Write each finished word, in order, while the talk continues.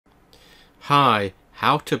Hi,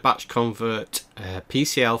 how to batch convert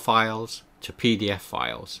PCL files to PDF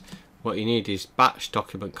files. What you need is Batch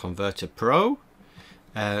Document Converter Pro.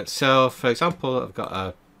 So for example, I've got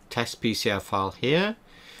a test PCL file here.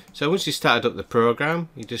 So once you started up the program,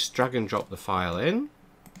 you just drag and drop the file in.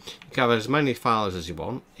 You can have as many files as you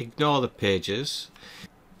want. Ignore the pages.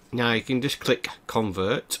 Now you can just click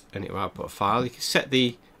convert and it will output a file. You can set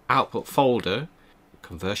the output folder,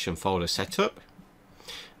 conversion folder setup,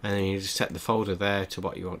 and then you just set the folder there to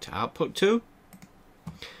what you want to output to.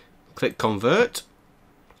 Click convert,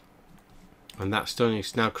 and that's done.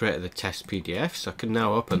 It's now created the test PDF, so I can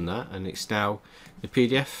now open that, and it's now the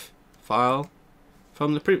PDF file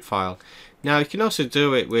from the print file. Now you can also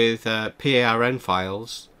do it with PRN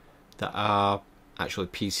files that are actually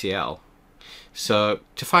PCL. So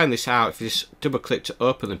to find this out, if you just double click to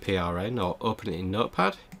open the PRN or open it in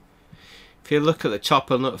Notepad, if you look at the top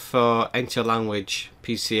and look for enter language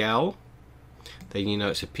PCL, then you know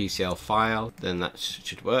it's a PCL file, then that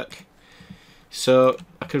should work. So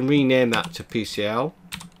I can rename that to PCL,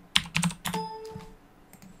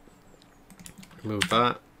 remove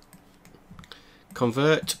that,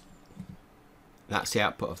 convert, that's the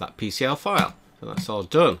output of that PCL file. So that's all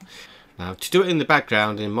done. Now to do it in the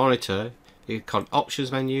background in Monitor, you click on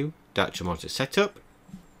Options menu, Docx Monitor Setup.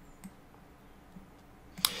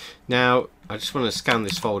 Now I just want to scan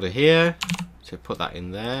this folder here, so put that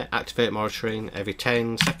in there. Activate monitoring every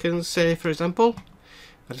 10 seconds, say for example.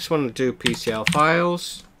 I just want to do PCL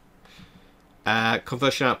files,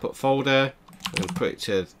 conversion output folder, and put it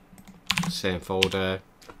to the same folder,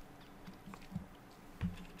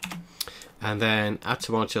 and then add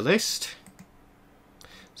to monitor list.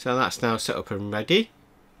 So that's now set up and ready.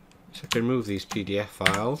 So I can remove these PDF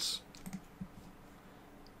files,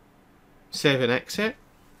 save and exit.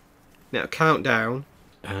 Now count down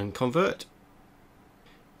and convert.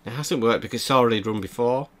 It hasn't worked because it's already run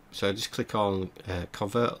before, so just click on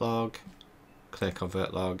convert log, clear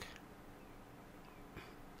convert log.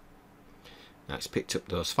 Now it's picked up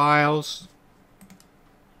those files,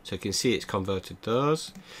 so you can see it's converted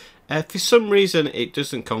those. For some reason it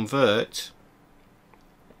doesn't convert,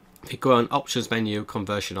 if you go on Options menu,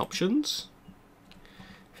 Conversion Options,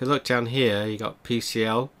 if you look down here, you got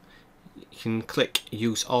PCL. You can click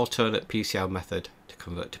Use Alternate PCL Method to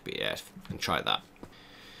convert to PDF and try that.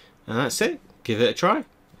 And that's it. Give it a try.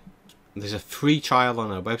 There's a free trial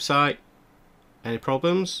on our website. Any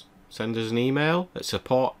problems? Send us an email at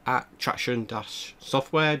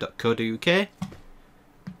support@traction-software.co.uk.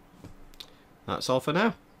 That's all for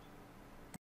now.